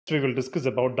We will discuss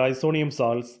about diazonium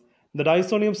salts. The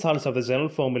diazonium salts have the general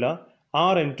formula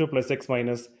Rn2 plus X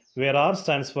minus, where R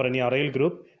stands for any aryl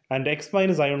group and X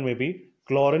minus ion may be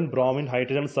chlorine, bromine,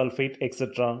 hydrogen sulfate,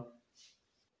 etc.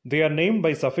 They are named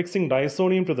by suffixing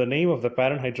diazonium to the name of the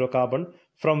parent hydrocarbon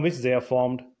from which they are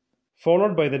formed,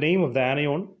 followed by the name of the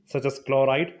anion such as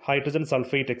chloride, hydrogen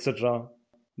sulfate, etc.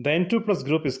 The N2 plus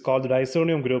group is called the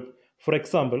diazonium group. For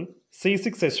example,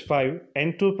 C6H5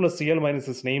 N2 plus Cl minus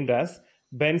is named as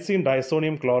benzene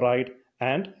diazonium chloride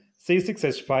and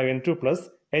C6H5 N2 plus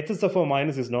HSFO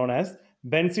minus is known as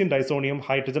benzene diazonium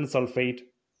hydrogen sulfate.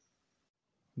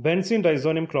 Benzene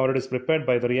diazonium chloride is prepared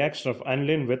by the reaction of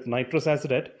aniline with nitrous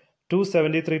acid at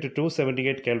 273 to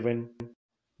 278 Kelvin.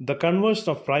 The conversion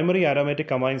of primary aromatic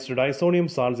amines to diazonium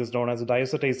salts is known as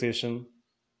diazotization.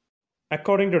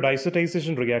 According to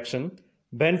diazotization reaction,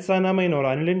 benzanamine or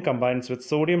aniline combines with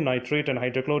sodium nitrate and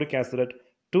hydrochloric acid at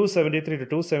 273 to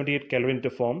 278 Kelvin to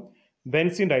form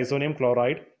benzene diazonium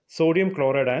chloride, sodium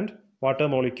chloride and water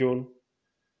molecule.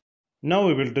 Now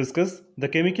we will discuss the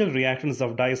chemical reactions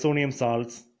of diazonium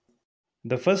salts.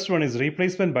 The first one is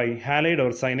replacement by halide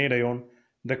or cyanide ion.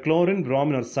 The chlorine,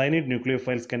 bromine or cyanide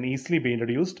nucleophiles can easily be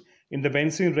introduced in the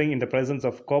benzene ring in the presence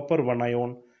of copper 1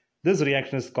 ion. This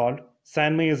reaction is called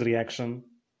Sandmayers reaction.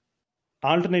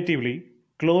 Alternatively,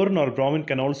 chlorine or bromine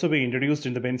can also be introduced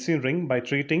in the benzene ring by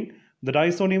treating the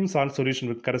diazonium salt solution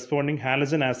with corresponding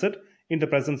halogen acid in the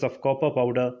presence of copper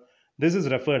powder. This is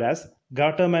referred as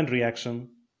Gatterman reaction.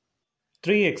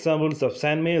 Three examples of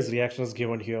Sandmayers reactions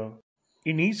given here.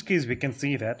 In each case, we can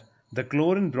see that the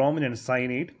chlorine, bromine and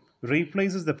cyanide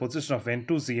replaces the position of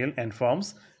N2Cl and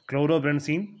forms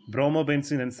chlorobenzene,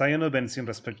 bromobenzene and cyanobenzene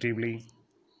respectively.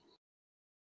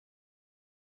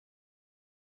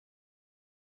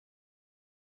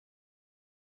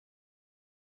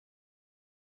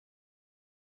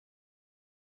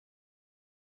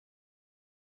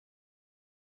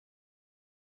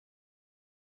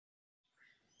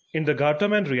 In the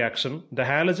Gatterman reaction, the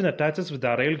halogen attaches with the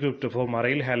aryl group to form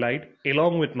aryl halide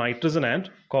along with nitrogen and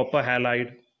copper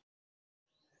halide.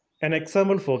 An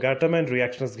example for Gatterman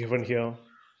reaction is given here.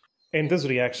 In this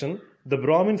reaction, the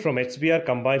bromine from HBr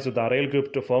combines with the aryl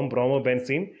group to form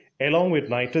bromobenzene along with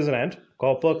nitrogen and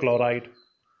copper chloride.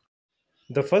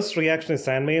 The first reaction is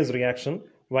Sandmayers reaction,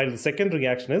 while the second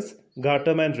reaction is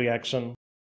Gatterman reaction.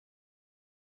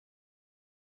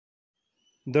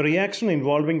 The reaction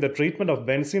involving the treatment of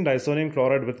benzene diazonium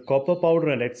chloride with copper powder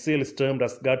and HCl is termed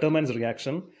as Gatterman's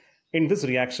reaction. In this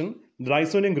reaction, the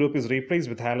diazonium group is replaced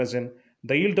with halogen.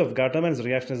 The yield of Gatterman's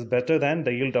reaction is better than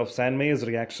the yield of Sandmayers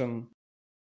reaction.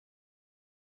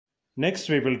 Next,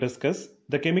 we will discuss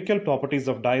the chemical properties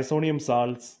of diazonium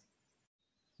salts.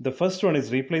 The first one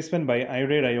is replacement by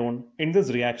iodide ion. In this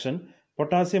reaction,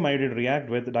 potassium iodide react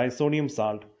with diazonium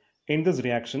salt. In this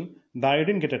reaction, the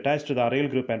iodine get attached to the aryl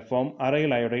group and form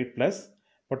aryl iodide plus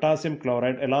potassium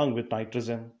chloride along with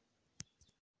nitrogen.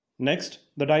 Next,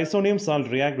 the diazonium salt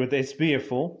react with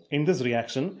HbFO. In this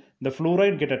reaction, the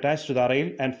fluoride get attached to the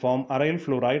aryl and form aryl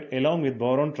fluoride along with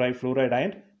boron trifluoride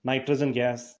and nitrogen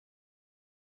gas.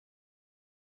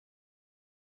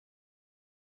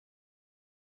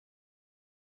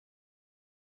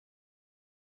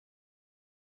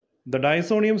 The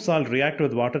diazonium salt react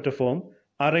with water to form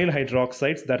aryl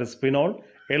hydroxides, that is phenol,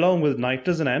 along with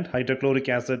nitrogen and hydrochloric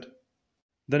acid.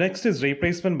 The next is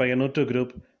replacement by NO2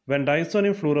 group. When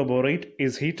diazonium fluoroborate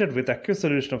is heated with aqueous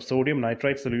solution of sodium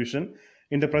nitrite solution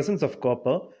in the presence of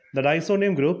copper, the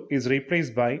diazonium group is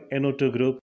replaced by NO2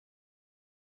 group.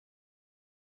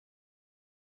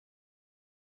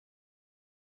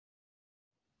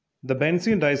 The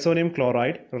benzene diazonium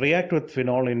chloride react with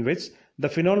phenol, in which the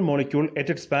phenol molecule at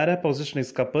its para position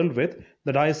is coupled with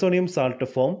the diazonium salt to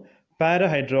form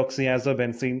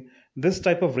para-hydroxyazobenzene. This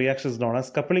type of reaction is known as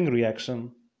coupling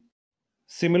reaction.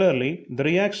 Similarly, the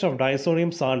reaction of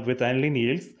diazonium salt with aniline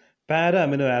yields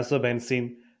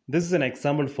para-aminoazobenzene. This is an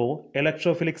example for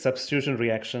electrophilic substitution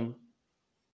reaction.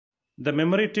 The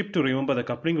memory tip to remember the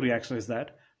coupling reaction is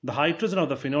that the hydrogen of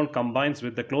the phenol combines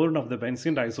with the chlorine of the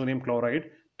benzene diazonium chloride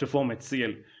to form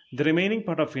HCl. The remaining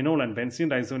part of phenol and benzene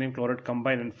diazonium chloride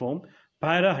combine and form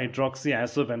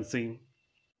para-hydroxyazobenzene.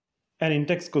 An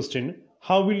in-text question: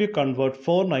 how will you convert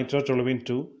 4-nitrotoluene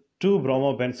to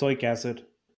 2-bromobenzoic acid?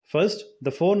 First,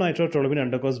 the 4-nitrotoluene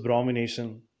undergoes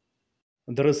bromination.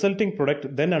 The resulting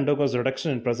product then undergoes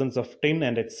reduction in presence of tin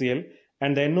and HCl,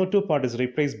 and the NO2 part is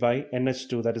replaced by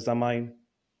NH2, that is amine.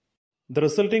 The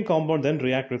resulting compound then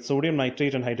reacts with sodium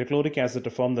nitrate and hydrochloric acid to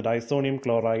form the diazonium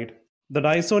chloride. The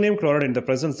diazonium chloride in the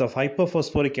presence of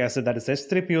hyperphosphoric acid, that is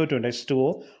H3PO2 and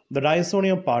H2O, the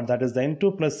diazonium part, that is the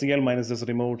N2 plus Cl minus, is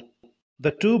removed.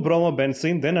 The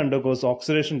 2-bromobenzene then undergoes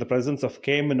oxidation in the presence of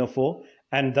KMnO4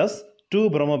 and thus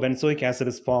 2-bromobenzoic acid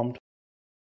is formed.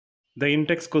 The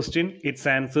in-text question, its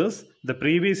answers, the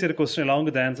previous year question along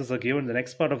with the answers are given in the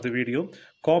next part of the video.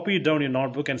 Copy it down in your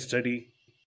notebook and study.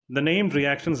 The named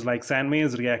reactions like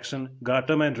Sandmayers reaction,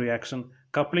 Gatterman reaction,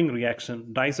 coupling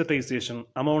reaction, diazotization,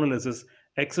 ammonolysis,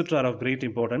 etc. are of great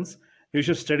importance. You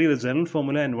should study the general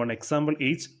formula and one example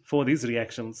each for these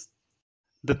reactions.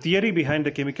 The theory behind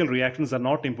the chemical reactions are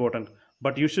not important,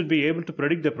 but you should be able to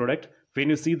predict the product when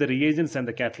you see the reagents and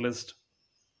the catalyst.